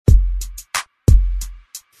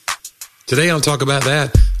Today on Talk About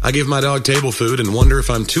That, I give my dog table food and wonder if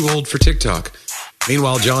I'm too old for TikTok.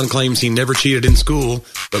 Meanwhile, John claims he never cheated in school,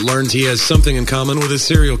 but learns he has something in common with his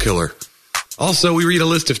serial killer. Also, we read a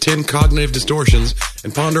list of 10 cognitive distortions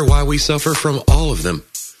and ponder why we suffer from all of them.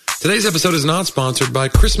 Today's episode is not sponsored by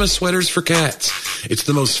Christmas Sweaters for Cats. It's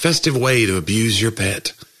the most festive way to abuse your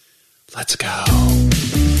pet. Let's go.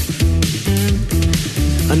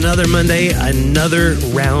 Another Monday, another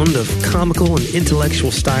round of comical and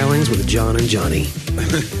intellectual stylings with John and Johnny.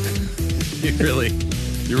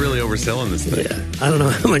 You're really overselling this thing. Yeah, I don't know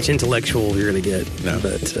how much intellectual you're going to get. No,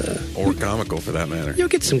 but or comical for that matter. You'll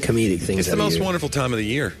get some comedic things. It's the most wonderful time of the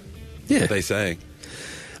year. Yeah, they say.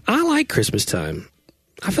 I like Christmas time.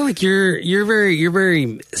 I feel like you're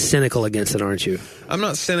very cynical against it, aren't you? I'm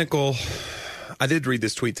not cynical. I did read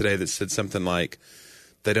this tweet today that said something like,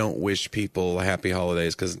 they don't wish people happy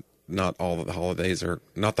holidays because not all the holidays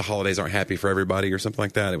aren't happy for everybody or something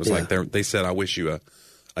like that. It was like they said, I wish you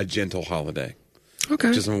a gentle holiday.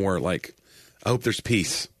 Okay. Just more like, I hope there's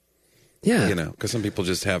peace. Yeah. You know, because some people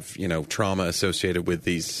just have, trauma associated with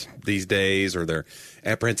these days, or they're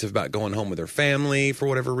apprehensive about going home with their family for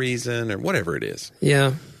whatever reason or whatever it is.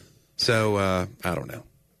 Yeah. So, I don't know.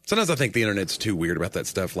 Sometimes I think the internet's too weird about that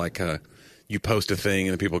stuff. Like, you post a thing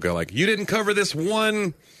and people go like, you didn't cover this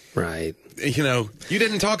one. Right. You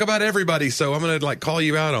didn't talk about everybody, so I'm going to call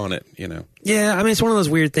you out on it, Yeah, I mean, it's one of those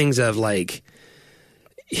weird things of like...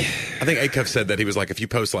 I think Acuff said that he was like, if you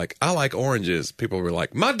post like, I like oranges, people were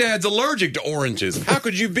like, my dad's allergic to oranges. How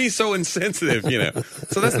could you be so insensitive?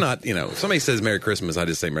 So that's not, if somebody says Merry Christmas, I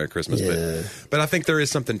just say Merry Christmas. Yeah. But I think there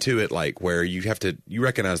is something to it, like where you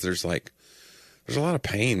recognize there's a lot of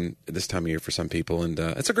pain this time of year for some people, and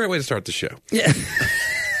it's a great way to start the show. Yeah.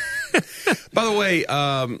 By the way,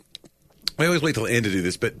 we always wait till the end to do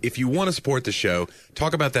this, but if you want to support the show,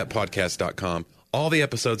 talkaboutthatpodcast.com. All the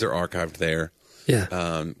episodes are archived there.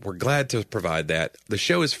 Yeah. We're glad to provide that. The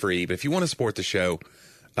show is free, but if you want to support the show,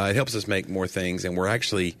 it helps us make more things, and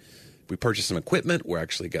we purchased some equipment. We're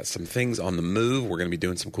actually got some things on the move. We're going to be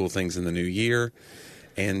doing some cool things in the new year.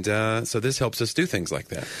 And so this helps us do things like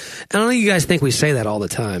that. I don't know, you guys think we say that all the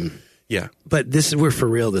time. Yeah. But we're for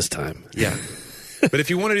real this time. Yeah. But if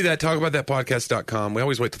you want to do that, talkaboutthatpodcast.com. We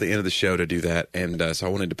always wait till the end of the show to do that. And so I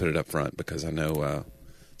wanted to put it up front because I know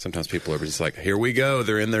sometimes people are just like, here we go.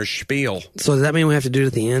 They're in their spiel. So does that mean we have to do it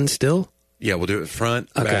at the end still? Yeah, we'll do it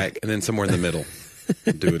front, back, and then somewhere in the middle.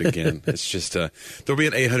 We'll do it again. It's just, there'll be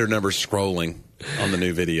an 800 number scrolling on the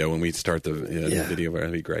new video when we start the video.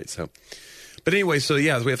 That'd be great. So. But anyway, so we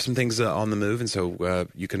have some things on the move, and so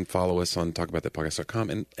you can follow us on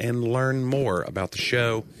talkaboutthatpodcast.com and learn more about the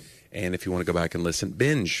show. And if you want to go back and listen,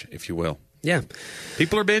 binge, if you will. Yeah.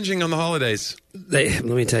 People are binging on the holidays. Let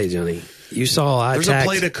me tell you, Johnny, you saw There's a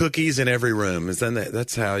plate of cookies in every room.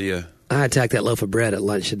 That's how you... I attacked that loaf of bread at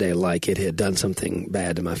lunch today like it had done something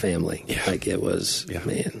bad to my family. Yeah. Like it was,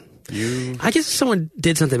 man... I guess if someone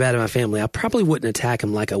did something bad to my family, I probably wouldn't attack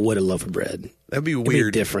them like I would a loaf of bread. That'd be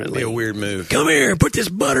weird. Differently. Be a weird move. Come here, put this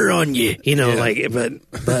butter on you. But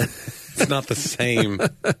it's not the same.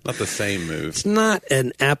 Not the same move. It's not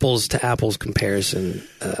an apples to apples comparison.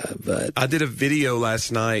 But I did a video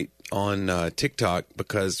last night on TikTok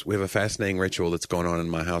because we have a fascinating ritual that's going on in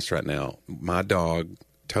my house right now. My dog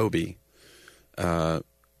Toby.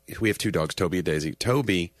 We have two dogs, Toby and Daisy.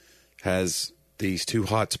 Toby has these two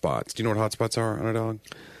hot spots. Do you know what hot spots are on a dog?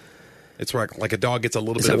 It's where like a dog gets a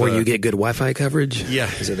little bit of where you get good Wi-Fi coverage? Yeah.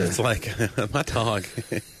 It's like my dog.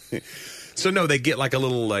 So no, they get like a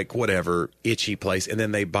little whatever itchy place, and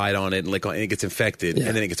then they bite on it and lick on it, and it gets infected,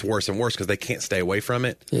 and then it gets worse and worse because they can't stay away from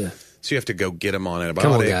it. Yeah. So you have to go get them on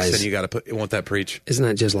antibiotics, Come on, guys. and you got to won't that preach? Isn't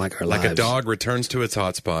that just like our lives? Like a dog returns to its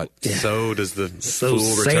hot spot, so does the so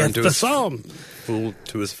fool return to his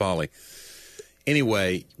his folly.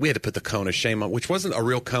 Anyway, we had to put the cone of shame on, which wasn't a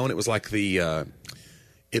real cone. It was like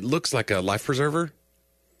it looks like a life preserver.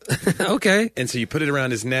 Okay. And so you put it around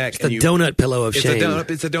his neck. It's a donut pillow of shame.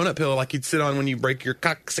 It's a donut pillow like you'd sit on when you break your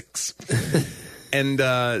coccyx. And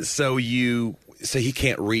so he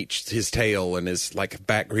can't reach his tail, and his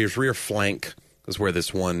his rear flank was where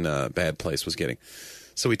this one bad place was getting.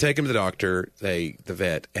 So we take him to the doctor, the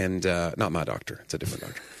vet, and not my doctor. It's a different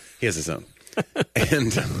doctor. He has his own.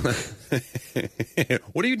 And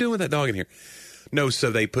what are you doing with that dog in here? No,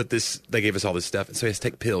 so they gave us all this stuff, and so he has to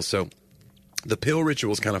take pills. So the pill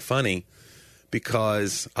ritual is kind of funny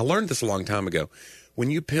because I learned this a long time ago.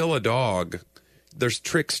 When you pill a dog, there's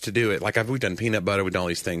tricks to do it. We've done peanut butter, we've done all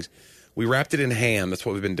these things. We wrapped it in ham. That's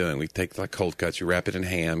what we've been doing. We take cold cuts, you wrap it in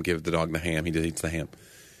ham, give the dog the ham. He just eats the ham.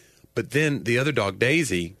 But then the other dog,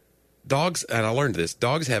 Daisy, and I learned this,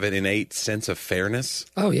 dogs have an innate sense of fairness.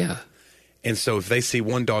 Oh, yeah. And so if they see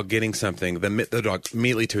one dog getting something, the dog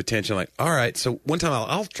immediately to attention, like, all right. So one time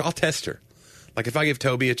I'll test her. Like if I give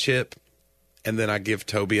Toby a chip and then I give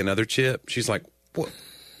Toby another chip, she's like,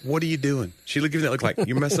 what are you doing? She gives me that look like,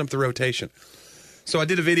 you're messing up the rotation. So I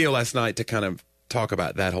did a video last night to kind of talk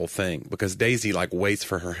about that whole thing because Daisy like waits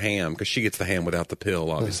for her ham because she gets the ham without the pill,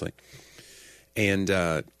 obviously.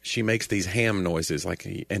 And she makes these ham noises,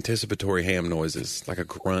 like anticipatory ham noises, like a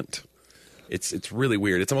grunt. It's really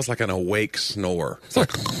weird. It's almost like an awake snore. It's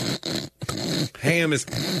like ham is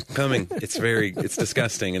coming. It's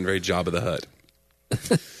disgusting and very Jabba the Hutt.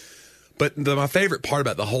 But my favorite part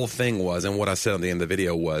about the whole thing was, and what I said on the end of the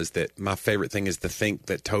video was that my favorite thing is to think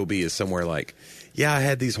that Toby is somewhere like, yeah, I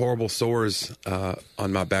had these horrible sores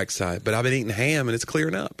on my backside, but I've been eating ham and it's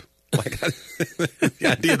clearing up. Like the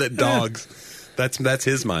idea that dogs, that's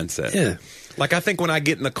his mindset. Yeah. Like I think when I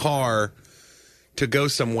get in the car to go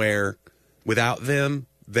somewhere without them,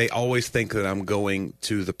 they always think that I'm going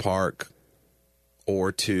to the park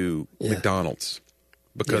or to McDonald's.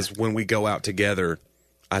 Because when we go out together,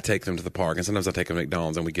 I take them to the park. And sometimes I take them to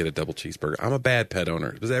McDonald's and we get a double cheeseburger. I'm a bad pet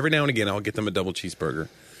owner. Because every now and again, I'll get them a double cheeseburger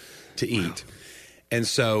to eat. And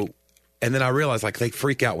then I realize, like, they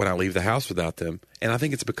freak out when I leave the house without them. And I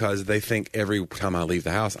think it's because they think every time I leave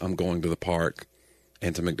the house, I'm going to the park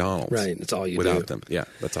and to McDonald's. Right. That's all you do. Without them. Yeah,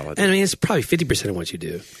 that's all I do. And I mean, it's probably 50% of what you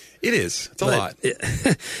do. It is. It's a lot.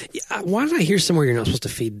 Why did I hear somewhere you're not supposed to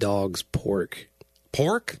feed dogs pork?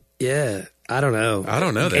 Pork? Yeah. I don't know. I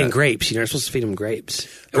don't know that. And grapes. You're not supposed to feed them grapes.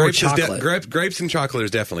 Grapes or chocolate. Grapes and chocolate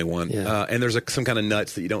is definitely one. Yeah. And there's some kind of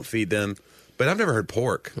nuts that you don't feed them. But I've never heard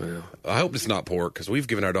pork. Wow. I hope it's not pork because we've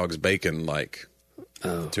given our dogs bacon like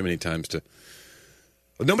too many times to.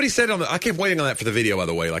 Nobody said on the. I kept waiting on that for the video. By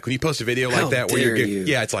the way, like when you post a video like that, where you?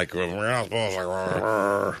 Yeah, it's like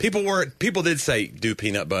people did say do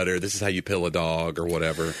peanut butter. This is how you pill a dog or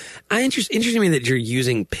whatever. Interesting to me that you're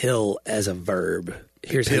using pill as a verb.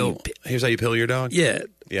 Here's how you pill your dog. Yeah.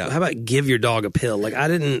 Yeah. How about give your dog a pill? Like I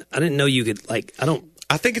didn't know you could like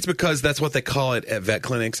I think it's because that's what they call it at vet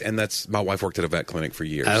clinics, and that's my wife worked at a vet clinic for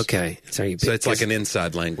years. Okay, so it's like an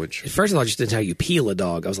inside language. First of all, I just didn't know how you peel a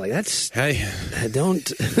dog. I was like, "That's don't."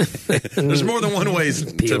 There's more than one way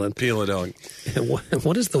to peel a dog.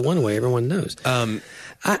 What is the one way everyone knows?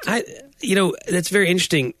 That's very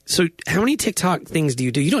interesting. So, how many TikTok things do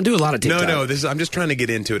you do? You don't do a lot of TikTok. No. I'm just trying to get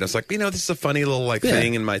into it. I was like, this is a funny little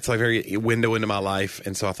thing, and it's like very window into my life,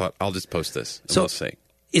 and so I thought I'll just post this. And we'll see.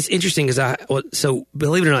 It's interesting because so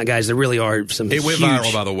believe it or not, guys, there really are some. It went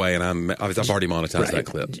viral, by the way, and I've already monetized that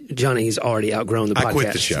clip. Johnny's already outgrown the podcast. I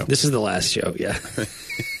quit the show. This is the last show. Yeah.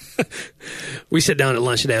 We sat down at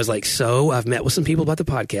lunch today. I was like, "So I've met with some people about the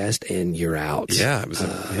podcast, and you're out." Yeah, it was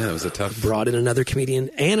a tough. Brought in another comedian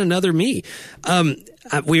and another me.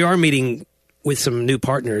 We are meeting with some new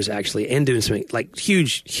partners actually, and doing some like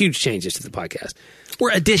huge changes to the podcast.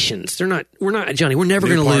 We're additions. We're not, Johnny. We're never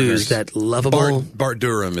going to lose that lovable. Bart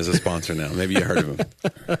Durham is a sponsor now. Maybe you heard of him.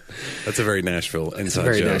 That's a very Nashville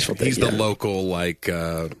inside joke. Nashville thing, He's the local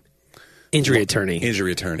injury attorney.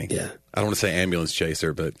 Injury attorney. Yeah. I don't want to say ambulance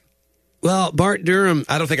chaser, but Bart Durham.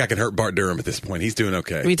 I don't think I can hurt Bart Durham at this point. He's doing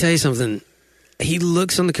okay. Let me tell you something. He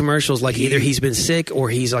looks on the commercials like either he's been sick or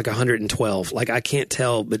he's like 112. Like I can't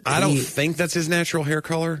tell, but I don't think that's his natural hair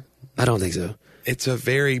color. I don't think so. It's a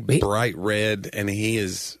very bright red, and he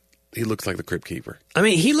looks like the Crypt Keeper. I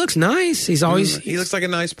mean, he looks nice. He looks like a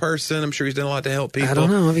nice person. I'm sure he's done a lot to help people. I don't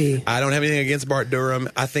know. I don't have anything against Bart Durham.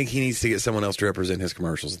 I think he needs to get someone else to represent his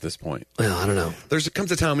commercials at this point. Well, I don't know. There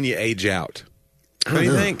comes a time when you age out. What do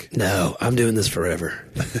you think? No, I'm doing this forever.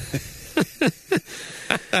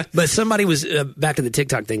 But somebody was back to the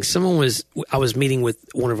TikTok thing. I was meeting with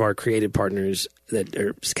one of our creative partners that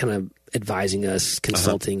are kind of advising us,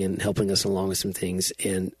 consulting and helping us along with some things.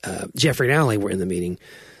 And Jeffrey and Allie were in the meeting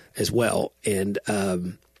as well. And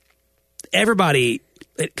everybody,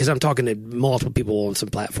 because I'm talking to multiple people on some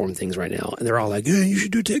platform things right now, and they're all like, "Yeah, you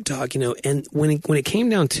should do TikTok," And when it came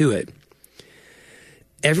down to it,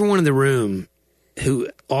 everyone in the room who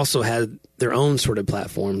also had their own sort of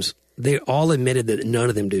platforms, they all admitted that none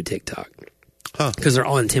of them do TikTok because they're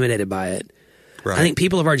all intimidated by it. Right. I think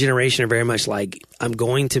people of our generation are very much like, I'm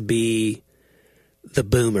going to be the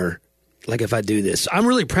boomer. Like if I do this, I'm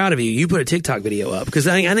really proud of you. You put a TikTok video up because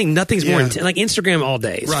I think nothing's more like Instagram all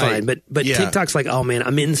day. It's fine, but TikTok's like, oh man,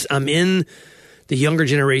 I'm in the younger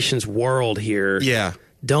generation's world here. Yeah,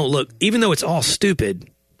 don't look, even though it's all stupid.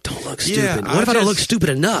 Don't look stupid. What if I don't look stupid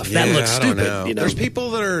enough? That looks stupid. Know. There's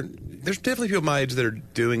definitely people my age that are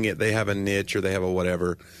doing it. They have a niche or they have a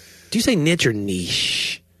whatever. Do you say niche or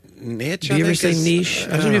niche? niche. Do you ever say niche?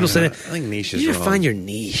 I've seen people say that. I think niche is you wrong. need to find your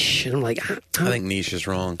niche. And I'm like, I think niche is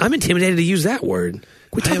wrong. I'm intimidated to use that word.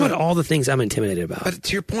 We talk about all the things I'm intimidated about. But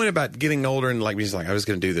to your point about getting older and like, just like, I was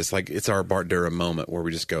going to do this, like it's our Bart Durham moment where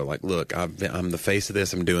we just go like, look, I'm the face of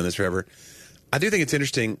this. I'm doing this forever. I do think it's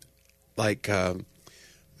interesting. Like,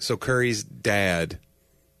 so Curry's dad,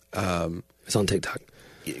 It's on TikTok.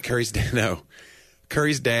 Curry's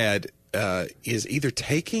dad is either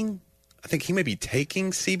taking, I think he may be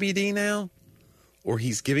taking CBD now, or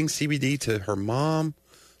he's giving CBD to her mom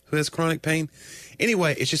who has chronic pain.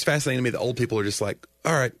 Anyway, it's just fascinating to me that old people are just like,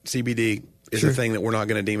 all right, CBD is a thing that we're not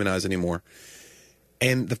going to demonize anymore.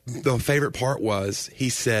 And the favorite part was he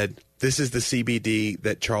said, this is the CBD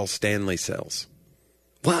that Charles Stanley sells.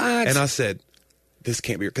 What? And I said, this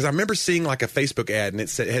can't be, because I remember seeing like a Facebook ad and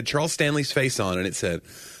it had Charles Stanley's face on and it said,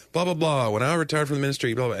 blah, blah, blah. When I retired from the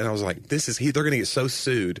ministry, blah, blah. And I was like, they're going to get so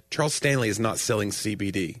sued. Charles Stanley is not selling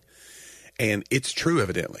CBD. And it's true,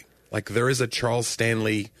 evidently. Like there is a Charles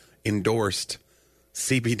Stanley endorsed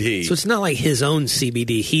CBD. So it's not like his own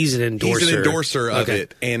CBD. He's an endorser. He's an endorser of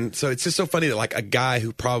it. And so it's just so funny that like a guy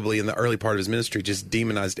who probably in the early part of his ministry just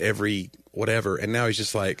demonized every whatever. And now he's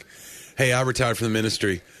just like, hey, I retired from the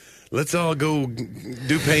ministry. Let's all go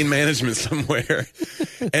do pain management somewhere.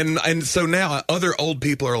 and so now other old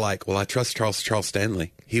people are like, well, I trust Charles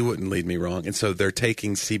Stanley. He wouldn't lead me wrong. And so they're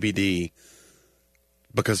taking CBD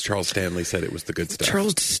because Charles Stanley said it was the good stuff.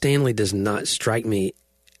 Charles Stanley does not strike me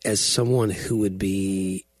as someone who would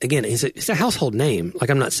be, again, it's a household name. Like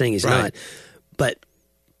I'm not saying he's not, but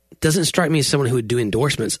doesn't strike me as someone who would do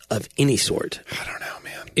endorsements of any sort. I don't know,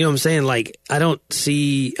 man. You know what I'm saying? Like I don't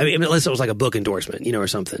see, I mean, unless it was like a book endorsement, or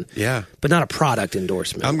something. Yeah. But not a product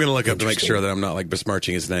endorsement. I'm going to look up to make sure that I'm not like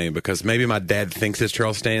besmirching his name because maybe my dad thinks it's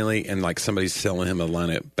Charles Stanley and like somebody's selling him a line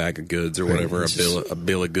of bag of goods or whatever, a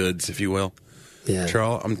bill of goods, if you will. Yeah.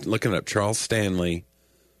 I'm looking up Charles Stanley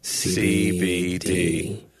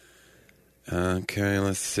CBD. Okay,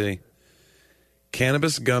 let's see.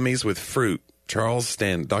 Cannabis gummies with fruit.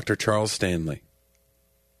 Dr. Charles Stanley.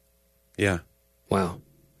 Yeah. Wow.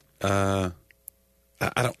 I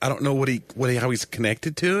don't know how he's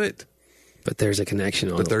connected to it. But there's a connection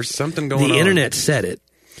on it. But there's something going on. The internet said it.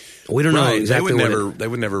 We don't know exactly they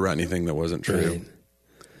would never write anything that wasn't true. Right.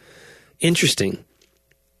 Interesting.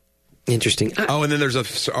 And then there's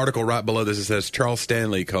an article right below this that says Charles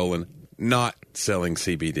Stanley, not selling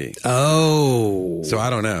CBD. Oh. So I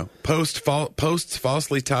don't know. Posts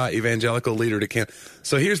falsely tie evangelical leader to camp.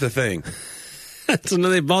 So here's the thing. So now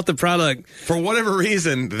they bought the product. For whatever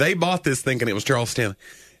reason, they bought this thinking it was Charles Stanley.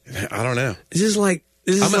 I don't know.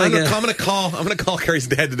 I'm going to call Curry's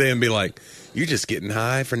dad today and be like, you're just getting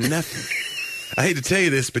high for nothing. I hate to tell you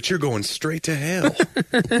this, but you're going straight to hell.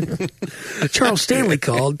 Charles Stanley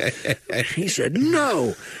called. He said,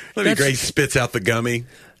 no. Let me Gray spits out the gummy.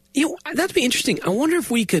 That'd be interesting. I wonder if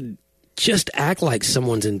we could just act like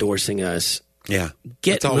someone's endorsing us. Yeah.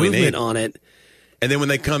 Get movement on it. And then when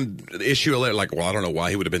they come issue a letter, like, well, I don't know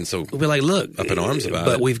why he would have been so we'll be like, look, up in arms about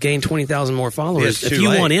it. But we've gained 20,000 more followers. If you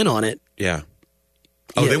want in on it. Yeah.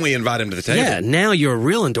 Oh, then we invite him to the table. Yeah, now you're a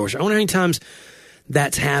real endorser. I wonder how many times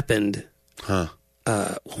that's happened. Huh.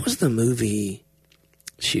 What was the movie?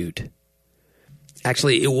 Shoot.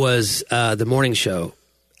 Actually, it was the morning show.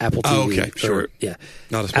 Apple TV. Oh, okay, sure. Yeah.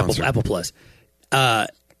 Not a sponsor. Apple Plus.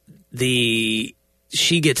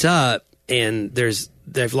 She gets up and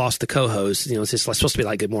they've lost the co-host. It's just supposed to be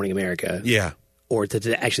like Good Morning America. Yeah. Or the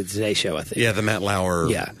Today Show, I think. Yeah, the Matt Lauer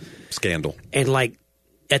scandal. And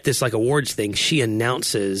at this awards thing, she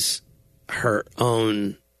announces her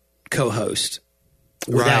own co-host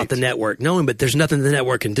without the network knowing, but there's nothing the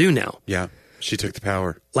network can do now. Yeah. She took the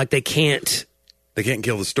power. They can't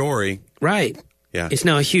kill the story. Right. Yeah. It's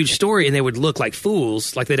now a huge story, and they would look like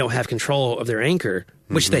fools, like they don't have control of their anchor,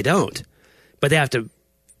 which they don't. But they have to,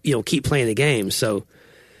 keep playing the game. So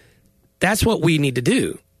that's what we need to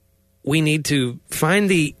do. We need to find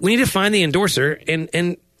the endorser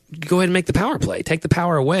and go ahead and make the power play. Take the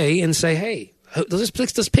power away and say, hey, let's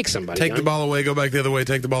pick somebody. Take the ball away, go back the other way,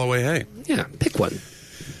 take the ball away, hey. Yeah, pick one.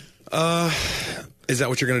 Is that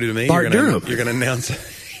what you're going to do to me? Bart Durham. You're going to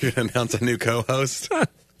announce a new co-host?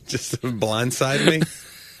 Just to blindside me?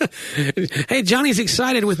 Hey, Johnny's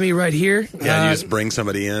excited with me right here. Yeah, you just bring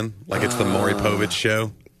somebody in like it's the Maury Povich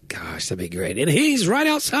show. Gosh, that'd be great. And he's right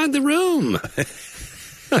outside the room.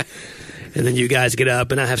 And then you guys get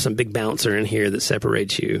up, and I have some big bouncer in here that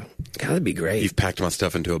separates you. God, that'd be great. You've packed my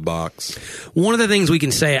stuff into a box. One of the things we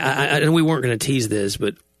can say, I know we weren't going to tease this,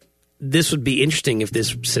 but this would be interesting if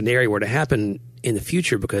this scenario were to happen in the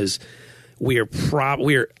future because we are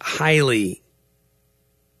highly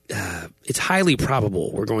it's highly probable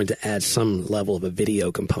we're going to add some level of a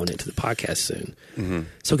video component to the podcast soon. Mm-hmm.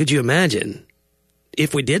 So could you imagine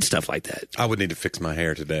if we did stuff like that? I would need to fix my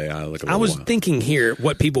hair today. I look a little I was wild. thinking here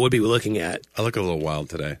what people would be looking at. I look a little wild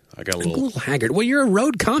today. I got a I'm a little. little haggard. Well, you're a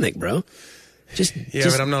road comic, bro.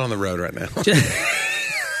 But I'm not on the road right now.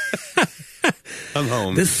 I'm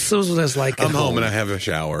home. This was like I'm home and I have a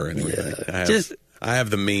shower and everything. Yeah. I have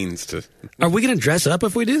the means to. Are we going to dress up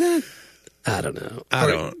if we do that? I don't know. I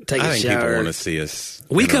Or don't. take a I think shower. people want to see us.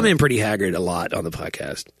 We come in pretty haggard a lot on the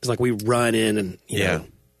podcast. It's like we run in and you know,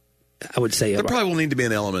 I would say There probably will need to be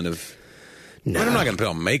an element of. no, I'm not going to put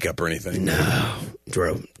on makeup or anything. no,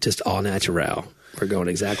 bro, just all natural. We're going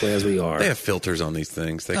exactly as we are. They have filters on these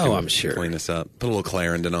things. They Oh, can I'm sure. clean us up. Put a little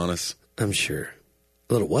Clarendon on us. I'm sure.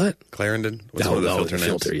 A little what? Clarendon? What's one of the filter names?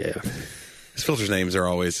 filter, yeah. These filters' names are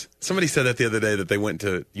always. Somebody said that the other day that they went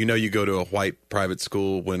to. You go to a white private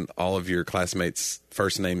school when all of your classmates'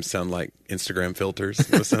 first names sound like Instagram filters.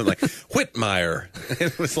 It sounded like Whitmire.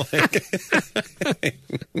 It was like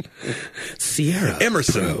Sierra.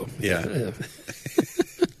 Emerson. Bro. Yeah.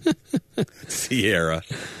 Sierra.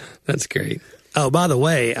 That's great. Oh, by the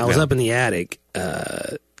way, I was Yeah. up in the attic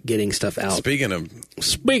getting stuff out. Speaking of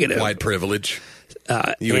Speaking of white privilege,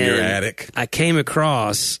 you in and your attic. I came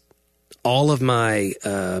across all of my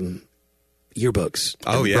yearbooks.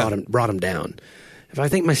 Oh, and yeah. brought them down. If I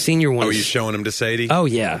think my senior one. Oh, you showing them to Sadie? Oh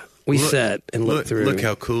yeah, we sat and looked through. Look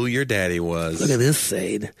how cool your daddy was. Look at this,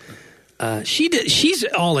 Sade. She did. She's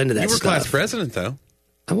all into that You were stuff. class president, though.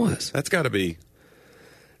 I was. That's got to be.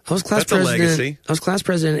 I was class That's a president. legacy. I was class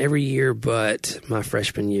president every year, but my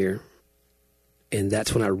freshman year, and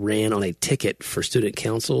that's when I ran on a ticket for student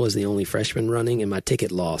council as the only freshman running, and my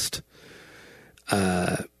ticket lost.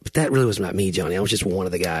 But that really was not me, Johnny. I was just one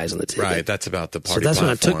of the guys on the ticket. Right, that's about the So party that's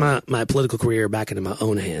platform. when I took my political career back into my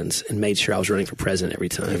own hands and made sure I was running for president every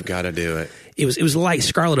time. You've got to do it. It was like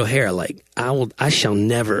Scarlett O'Hara. Like I shall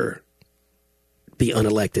never be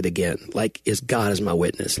unelected again. Like as God is my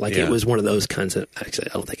witness. Like Yeah. it was one of those kinds of. Actually,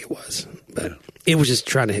 I don't think it was, but it was just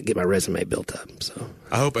trying to get my resume built up. So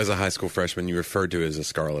I hope as a high school freshman you referred to it as a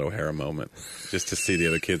Scarlett O'Hara moment, just to see the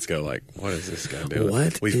other kids go like, "What is this guy doing?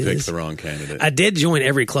 What We've is- picked the wrong candidate." I did join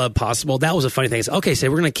every club possible. That was a funny thing. It's, okay, so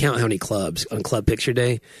we're going to count how many clubs on Club Picture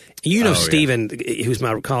Day. You know, Oh, yeah. Steven, who's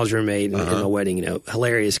my college roommate in my wedding. You know,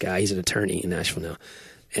 hilarious guy. He's an attorney in Nashville now,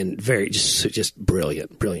 and very just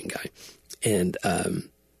brilliant guy. And I mean,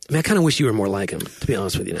 I kind of wish you were more like him, to be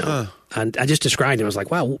honest with you. Now, I just described him. I was like,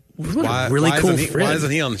 wow, what a really cool friend. Why isn't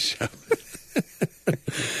he on the show?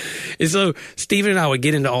 And so Steven and I would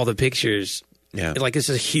get into all the pictures. Yeah. Like this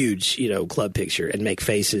is a huge, club picture and make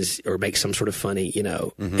faces or make some sort of funny,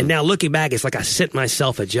 Mm-hmm. And now looking back, it's like I sent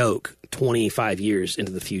myself a joke 25 years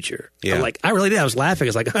into the future. Yeah. I'm like, I really did. I was laughing. I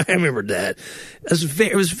was like, I remember that.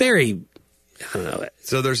 It was very, I don't know.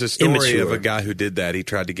 So there's a story Immature. of a guy who did that. He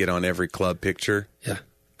tried to get on every club picture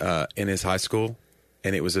Yeah. in his high school,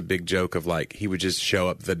 and it was a big joke of like he would just show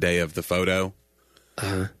up the day of the photo,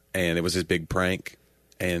 and it was his big prank.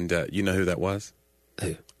 And you know who that was?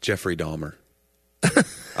 Who? Jeffrey Dahmer.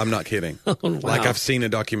 I'm not kidding. Wow. Like I've seen a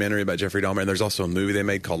documentary about Jeffrey Dahmer, and there's also a movie they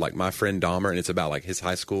made called like My Friend Dahmer, and it's about like his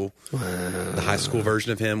high school, the high school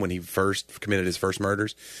version of him when he first committed his first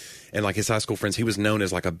murders, and like his high school friends, he was known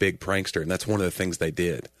as like a big prankster, and that's one of the things they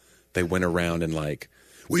did. They went around and like,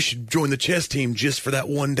 we should join the chess team just for that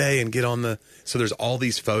one day and get on the. So there's all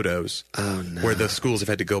these photos where the schools have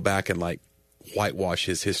had to go back and like whitewash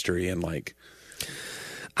his history and like.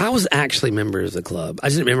 I was actually members of the club. I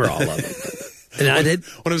just didn't remember all of them. And I did.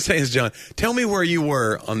 What I'm saying is, John, tell me where you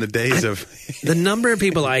were on the days of. The number of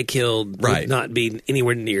people I killed Right. would not be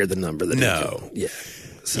anywhere near the number that I No. killed. Yeah.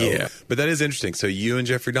 So, Yeah, but that is interesting. So you and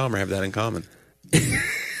Jeffrey Dahmer have that in common.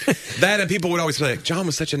 That and people would always say, like, John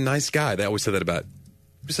was such a nice guy. They always said that about,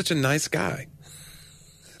 he was such a nice guy.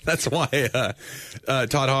 That's why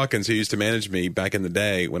Todd Hawkins, who used to manage me back in the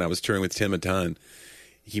day when I was touring with Tim a ton,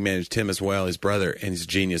 he managed Tim as well, his brother, and he's a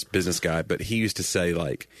genius business guy. But he used to say,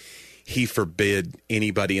 like, he forbid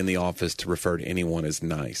anybody in the office to refer to anyone as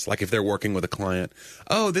nice. Like if they're working with a client,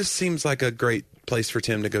 oh, this seems like a great place for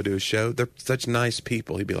Tim to go do a show. They're such nice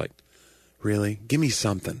people. He'd be like, really? Give me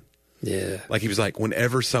something. Yeah. Like he was like,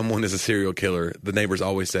 whenever someone is a serial killer, the neighbors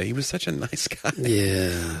always say he was such a nice guy.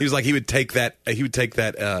 Yeah. He was like he would take that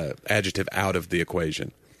adjective out of the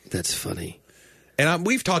equation. That's funny. And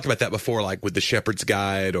we've talked about that before, like with the Shepherd's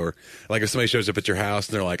Guide, or like if somebody shows up at your house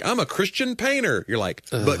and they're like, I'm a Christian painter. You're like,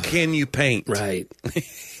 but can you paint? Right.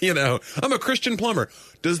 I'm a Christian plumber.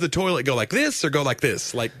 Does the toilet go like this or go like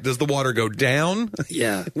this? Like, does the water go down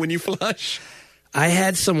Yeah. when you flush? I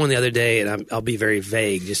had someone the other day, and I'll be very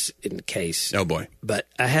vague just in case. Oh, boy. But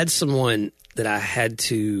I had someone that I had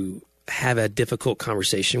to have a difficult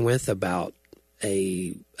conversation with about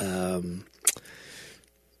a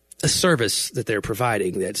service that they're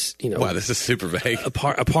providing that's, Wow, this is super vague. a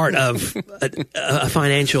part of a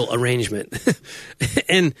financial arrangement.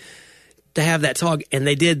 And to have that talk, and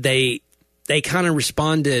they kind of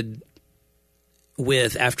responded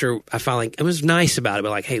with, after I finally, it was nice about it,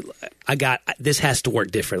 but like, hey, this has to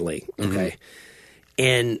work differently. Okay.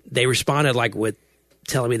 And they responded like with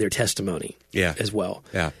telling me their testimony as well.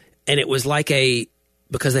 Yeah. And it was like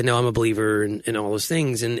because they know I'm a believer and all those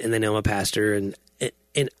things, and they know I'm a pastor, and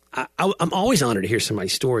I'm always honored to hear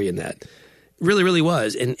somebody's story in that. Really, really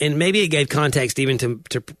was. And maybe it gave context even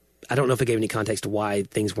to I don't know if it gave any context to why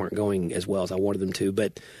things weren't going as well as I wanted them to,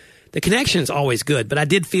 but the connection's always good. But I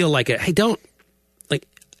did feel like, hey, don't, like,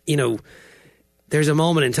 there's a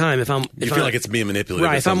moment in time You feel like it's being manipulated.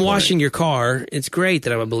 Right. If I'm washing your car, it's great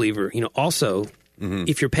that I'm a believer. Also,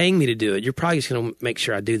 if you're paying me to do it, you're probably just going to make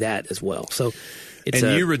sure I do that as well. So,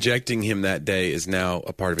 you rejecting him that day is now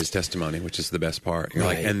a part of his testimony, which is the best part. You're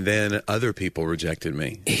like, and then other people rejected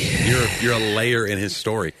me. You're a layer in his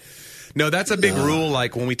story. No, that's a big rule.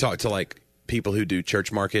 Like when we talk to like people who do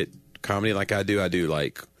church market comedy, like I do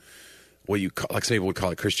like what like some people would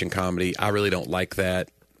call it Christian comedy. I really don't like that.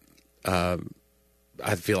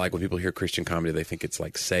 I feel like when people hear Christian comedy, they think it's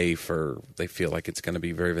like safe, or they feel like it's going to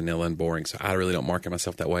be very vanilla and boring. So I really don't market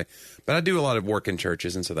myself that way. But I do a lot of work in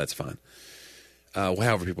churches, and so that's fine.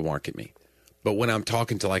 However people market me. But when I'm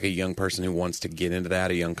talking to like a young person who wants to get into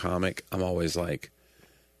that, a young comic, I'm always like,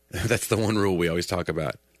 that's the one rule we always talk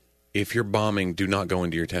about. If you're bombing, do not go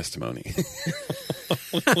into your testimony.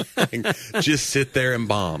 Just sit there and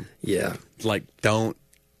bomb. Yeah. Like don't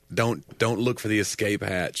look for the escape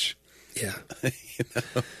hatch. Yeah.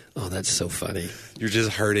 Oh, that's so funny. You're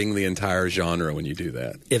just hurting the entire genre when you do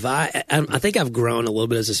that. If I think I've grown a little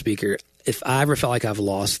bit as a speaker. If I ever felt like I've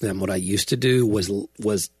lost them, what I used to do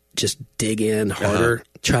was just dig in harder,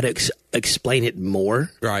 try to explain it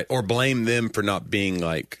more. Right. Or blame them for not being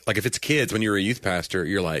like if it's kids, when you're a youth pastor,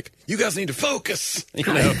 you're like, you guys need to focus.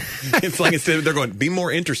 It's like instead of they're going, be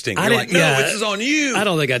more interesting. You're like, no, this is on you. I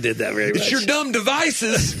don't think I did that very much. It's your dumb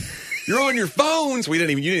devices. You're on your phones. You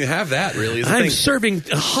didn't have that really. I'm serving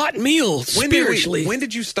a hot meal spiritually. When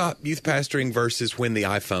did you stop youth pastoring versus when the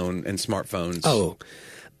iPhone and smartphones? Oh,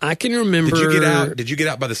 I can remember. Did you get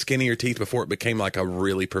out by the skin of your teeth before it became like a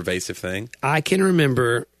really pervasive thing? I can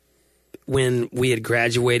remember when we had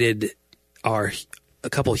graduated a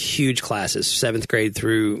couple huge classes, 7th grade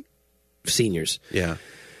through seniors. Yeah.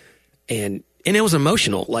 And it was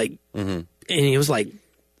emotional, like, and it was like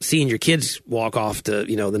seeing your kids walk off to,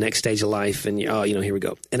 the next stage of life, and here we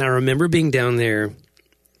go. And I remember being down there,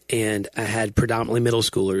 and I had predominantly middle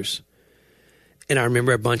schoolers. And I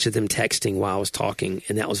remember a bunch of them texting while I was talking,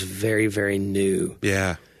 and that was very, very new.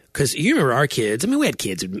 Yeah. Because you remember our kids. I mean, we had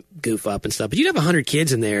kids who goof up and stuff, but you'd have 100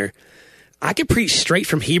 kids in there. I could preach straight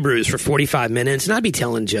from Hebrews for 45 minutes, and I'd be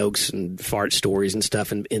telling jokes and fart stories and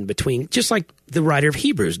stuff in between, just like the writer of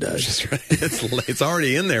Hebrews does. Just right. It's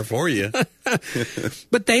already in there for you.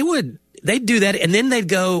 But they'd do that, and then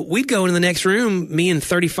we'd go into the next room, me and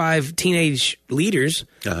 35 teenage leaders,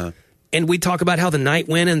 and we'd talk about how the night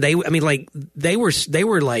went, and they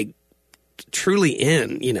were like truly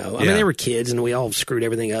in, I mean, they were kids, and we all screwed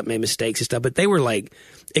everything up, made mistakes and stuff, but they were like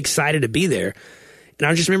excited to be there. And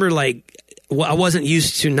I just remember like, I wasn't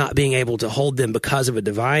used to not being able to hold them because of a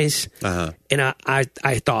device. And I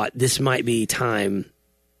thought this might be time.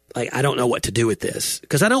 Like, I don't know what to do with this,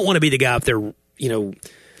 because I don't want to be the guy up there,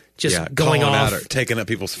 just going off. Out or taking up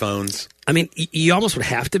people's phones. I mean, you almost would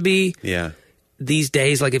have to be. Yeah. These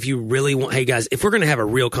days, like if you really want, hey guys, if we're going to have a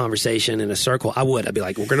real conversation in a circle, I'd be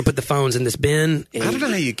like, we're going to put the phones in this bin. And I don't know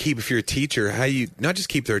how you keep, if you're a teacher, how you not just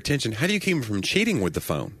keep their attention, how do you keep them from cheating with the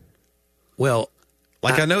phone? Well,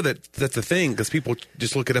 I know that's the thing, because people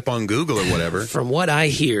just look it up on Google or whatever. From what I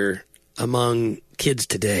hear among kids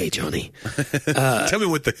today, Johnny, tell me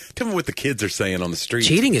what the kids are saying on the street.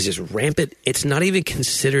 Cheating is just rampant. It's not even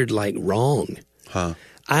considered like wrong. I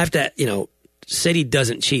have to, Sadie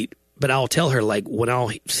doesn't cheat. But I'll tell her, like, when I'll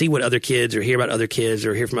see what other kids or hear about other kids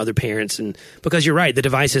or hear from other parents, and because you're right, the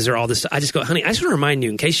devices are all this. I just go, honey, I just want to remind you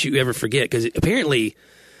in case you ever forget, because apparently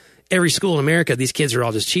every school in America, these kids are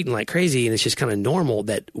all just cheating like crazy, and it's just kind of normal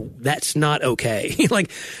that's not okay. Like,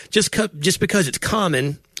 just because it's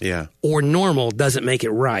common or normal doesn't make it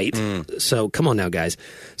right. So come on now, guys.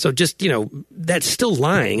 So just, that's still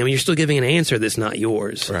lying. I mean, you're still giving an answer that's not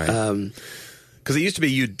yours. Right. Because it used to be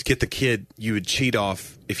you'd get the kid you would cheat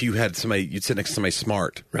off if you had somebody, you'd sit next to somebody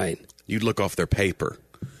smart. Right. you'd look off their paper.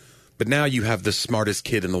 But now you have the smartest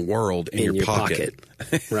kid in the world in your pocket.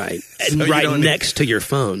 Right. So And you right don't next to your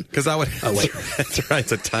phone. Because I would. Oh, wait. That's right.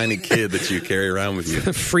 It's a tiny kid that you carry around with you.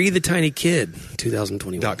 Free the Tiny Kid,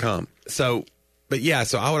 2021. .com. So, but yeah,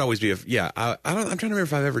 so I would always be I'm trying to remember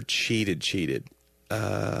if I've ever cheated.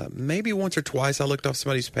 Maybe once or twice I looked off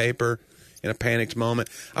somebody's paper in a panicked moment.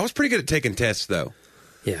 I was pretty good at taking tests though.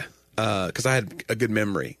 Yeah. Because I had a good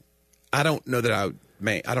memory. I don't know that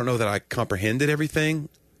I comprehended everything.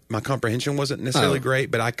 My comprehension wasn't necessarily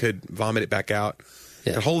great, but I could vomit it back out.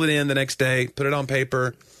 Yeah. I'd hold it in the next day, put it on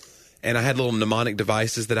paper, and I had little mnemonic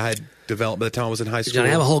devices that I had developed by the time I was in high school. John, I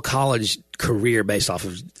have a whole college career based off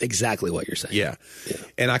of exactly what you're saying. Yeah.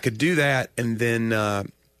 And I could do that, and then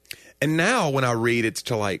and now when I read, it's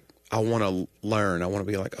to like I want to learn. I want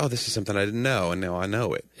to be like, oh, this is something I didn't know, and now I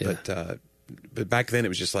know it. Yeah. But back then it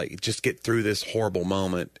was just like, just get through this horrible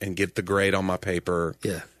moment and get the grade on my paper.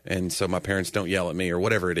 Yeah. And so my parents don't yell at me or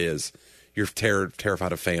whatever it is. You're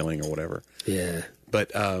terrified of failing or whatever. Yeah.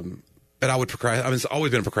 But I would procrastinate. I've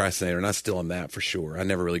always been a procrastinator, and I still am that for sure. I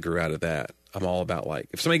never really grew out of that. I'm all about like,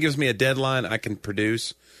 if somebody gives me a deadline, I can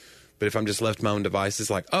produce. But if I'm just left to my own devices,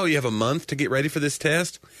 like, oh, you have a month to get ready for this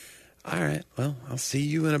test? All right, well, I'll see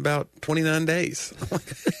you in about 29 days.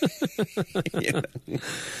 You know?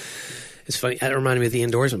 It's funny. That reminded me of the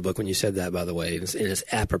endorsement book when you said that, by the way. And it's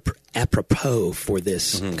apropos for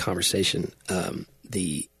this conversation. Remember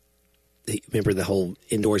the whole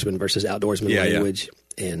endorsement versus outdoorsman language?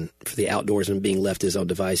 Yeah. And for the outdoorsman, being left his own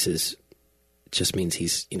devices just means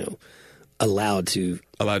he's, allowed to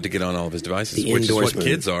get on all of his devices, which is what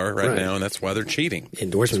kids are right now, and that's why they're cheating.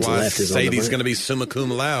 Endorsements left is on the Sadie's going to be summa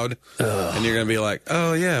cum laude, and you're going to be like,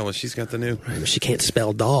 oh, yeah, well, she's got the new... Right, she can't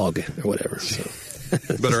spell dog or whatever, so...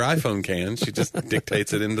 But her iPhone can. She just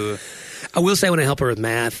dictates it into the... I will say when I help her with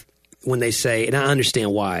math, when they say, and I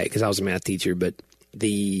understand why, because I was a math teacher, but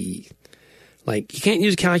you can't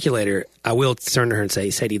use a calculator, I will turn to her and say,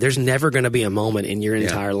 Sadie, there's never going to be a moment in your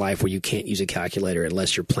entire life where you can't use a calculator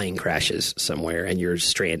unless your plane crashes somewhere and you're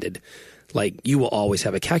stranded. Like, you will always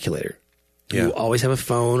have a calculator. You will always have a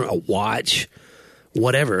phone, a watch,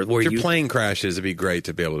 whatever. Where if your plane crashes, it'd be great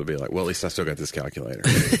to be able to be like, well, at least I still got this calculator.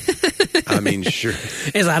 I mean, sure.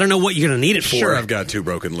 I don't know what you're going to need it for. Sure, I've got 2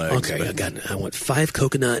 broken legs. Okay, I want 5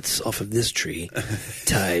 coconuts off of this tree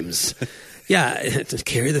times... Yeah, to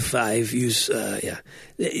carry the 5, use,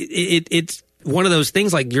 It's one of those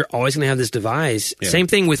things, like, you're always going to have this device. Yeah. Same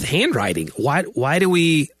thing with handwriting. Why do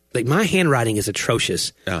we, like, my handwriting is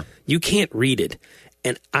atrocious. Yeah. You can't read it.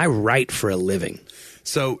 And I write for a living.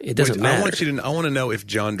 So it doesn't matter. I want to know if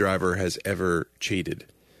John Driver has ever cheated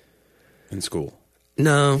in school.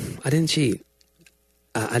 No, I didn't cheat.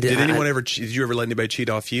 Did anyone ever, did you ever let anybody cheat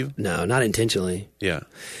off you? No, not intentionally. Yeah.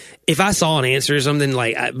 If I saw an answer or something,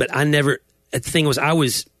 but I never... The thing was, I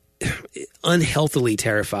was unhealthily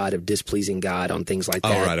terrified of displeasing God on things like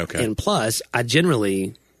that. Oh, right, okay. And plus, I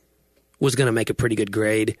generally was going to make a pretty good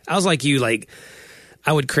grade. I was like you,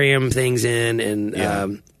 I would cram things in,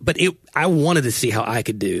 and but I wanted to see how I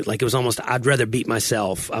could do. Like, it was almost, I'd rather beat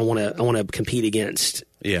myself. I want to compete against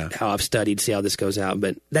how I've studied, see how this goes out.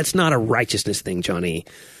 But that's not a righteousness thing, Johnny,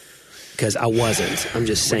 because I wasn't. I'm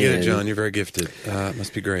just saying. We get it, John. You're very gifted. It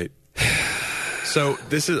must be great. So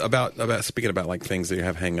this is about speaking about like things that you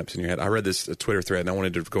have hang-ups in your head. I read this Twitter thread, and I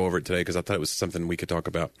wanted to go over it today because I thought it was something we could talk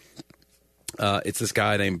about. It's this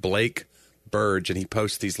guy named Blake Burge, and he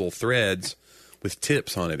posts these little threads with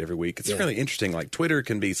tips on it every week. It's really interesting. Like, Twitter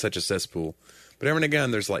can be such a cesspool, but every now and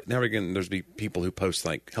again, there's people who post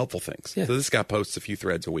like helpful things. Yeah. So this guy posts a few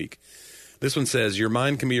threads a week. This one says, your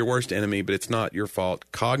mind can be your worst enemy, but it's not your fault.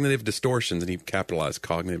 Cognitive distortions, and he capitalized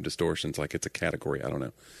cognitive distortions like it's a category. I don't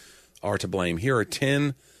know. Are to blame. Here are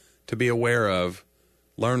 10 to be aware of,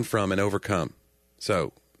 learn from, and overcome.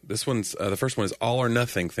 So this one's the first one is all or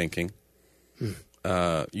nothing thinking.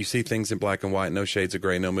 You see things in black and white, no shades of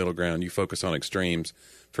gray, no middle ground. You focus on extremes.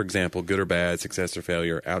 For example, good or bad, success or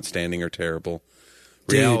failure, outstanding or terrible.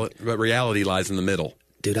 But reality lies in the middle.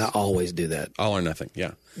 Dude, I always do that. All or nothing.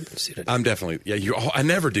 Yeah, I'm definitely. I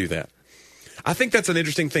never do that. I think that's an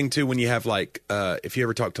interesting thing too. When you have like, if you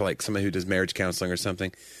ever talk to like somebody who does marriage counseling or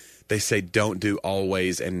something. They say don't do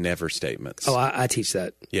always and never statements. Oh, I teach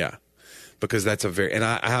that. Yeah, because that's and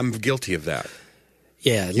I'm guilty of that.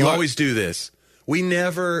 Yeah. You always do this. We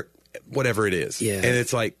never, whatever it is. Yeah. And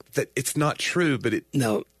it's like, that. It's not true, but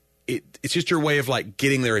it's just your way of like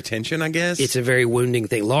getting their attention, I guess. It's a very wounding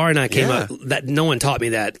thing. Laura and I came up, that no one taught me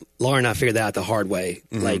that. Laura and I figured that out the hard way.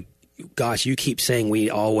 Mm-hmm. Like, gosh, you keep saying we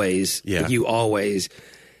always, you always...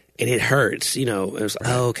 And it hurts, It was,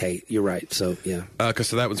 oh, okay, you're right. So, yeah.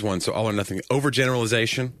 So that was one. So all or nothing.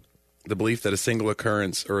 Overgeneralization. the belief that a single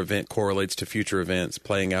occurrence or event correlates to future events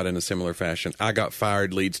playing out in a similar fashion. I got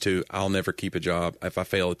fired leads to I'll never keep a job. If I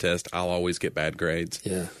fail a test, I'll always get bad grades.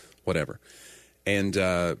 Yeah. Whatever. And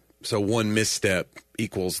so one misstep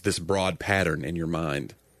equals this broad pattern in your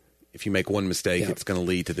mind. If you make one mistake, it's going to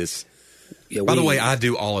lead to this. Yeah, By the way, I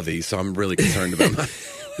do all of these, so I'm really concerned about my...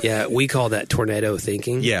 Yeah, we call that tornado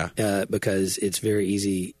thinking. Yeah. Because it's very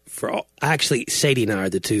easy for all. Actually, Sadie and I are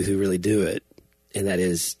the two who really do it. And that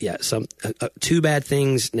is, two bad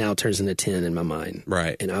things now turns into 10 in my mind.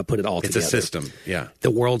 Right. And I put it all together. It's a system. Yeah.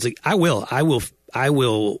 The world's, I will,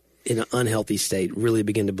 in an unhealthy state, really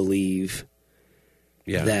begin to believe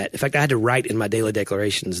that, in fact, I had to write in my daily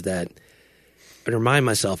declarations that, and remind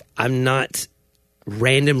myself, I'm not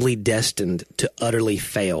randomly destined to utterly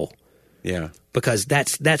fail. Yeah. Because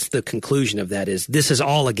that's the conclusion of that is this is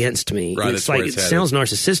all against me. Right, It's like it sounds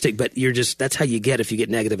narcissistic, but that's how you get if you get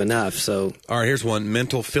negative enough. So all right, here's one: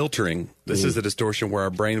 mental filtering. This is a distortion where our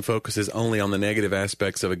brain focuses only on the negative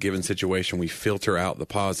aspects of a given situation. We filter out the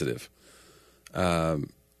positive. I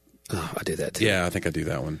do that too. Yeah, I think I do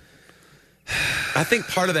that one. I think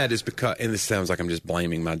part of that is because, and this sounds like I'm just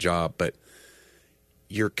blaming my job, but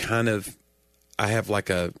you're kind of, I have like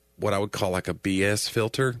what I would call like a BS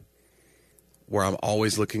filter, where I'm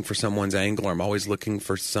always looking for someone's angle, or I'm always looking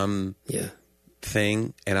for some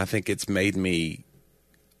thing, and I think it's made me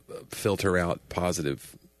filter out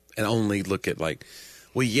positive and only look at like,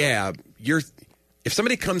 well, yeah, if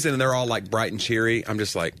somebody comes in and they're all like bright and cheery, I'm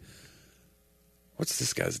just like, what's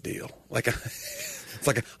this guy's deal? Like, it's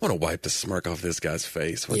like, I want to wipe the smirk off this guy's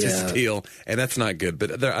face. What's his deal? And that's not good,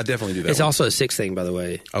 but I definitely do that. It's also a sixth thing, by the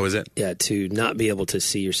way. Oh, is it? Yeah, to not be able to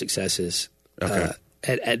see your successes. Okay.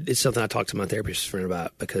 It's something I talked to my therapist friend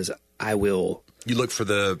about, because I will. You look for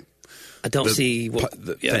I don't see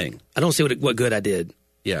the thing. I don't see what good I did.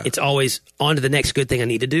 Yeah. It's always on to the next good thing I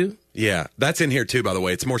need to do. Yeah. That's in here too, by the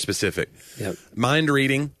way. It's more specific. Yep. Mind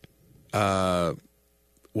reading. When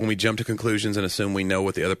we jump to conclusions and assume we know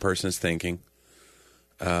what the other person is thinking.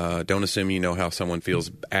 Don't assume you know how someone feels.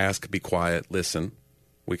 Ask, be quiet, listen.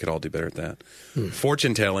 We could all do better at that.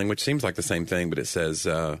 Fortune telling, which seems like the same thing, but it says,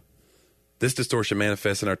 this distortion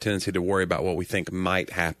manifests in our tendency to worry about what we think might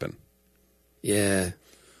happen. Yeah.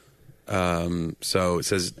 So it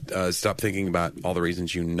says, stop thinking about all the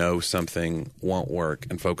reasons you know something won't work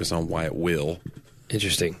and focus on why it will.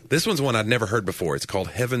 Interesting. This one's one I'd never heard before. It's called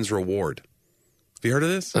Heaven's Reward. Have you heard of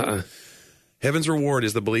this? Heaven's Reward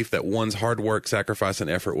is the belief that one's hard work, sacrifice, and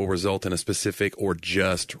effort will result in a specific or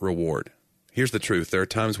just reward. Here's the truth. There are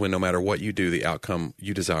times when no matter what you do, the outcome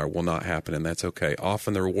you desire will not happen, and that's okay.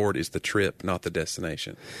 Often the reward is the trip, not the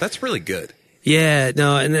destination. That's really good. Yeah,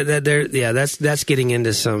 no, and that's getting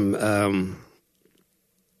into some.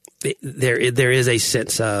 There is a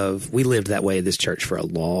sense of, we lived that way in this church for a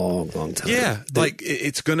long, long time. Yeah, like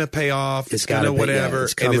it's going to pay off. It's going to whatever,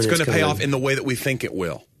 it's coming, and it's going to pay off in the way that we think it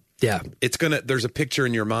will. Yeah, there's a picture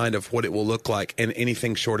in your mind of what it will look like, and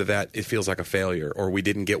anything short of that, it feels like a failure, or we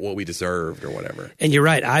didn't get what we deserved, or whatever. And you're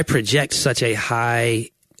right. I project such a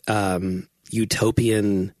high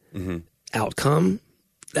utopian outcome.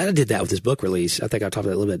 I did that with this book release. I think I talked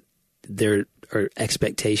about it a little bit. There are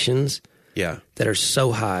expectations that are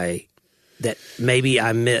so high that maybe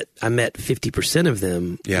I met 50% of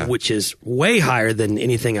them, which is way higher than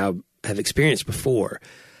anything I have experienced before.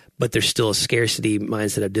 But there's still a scarcity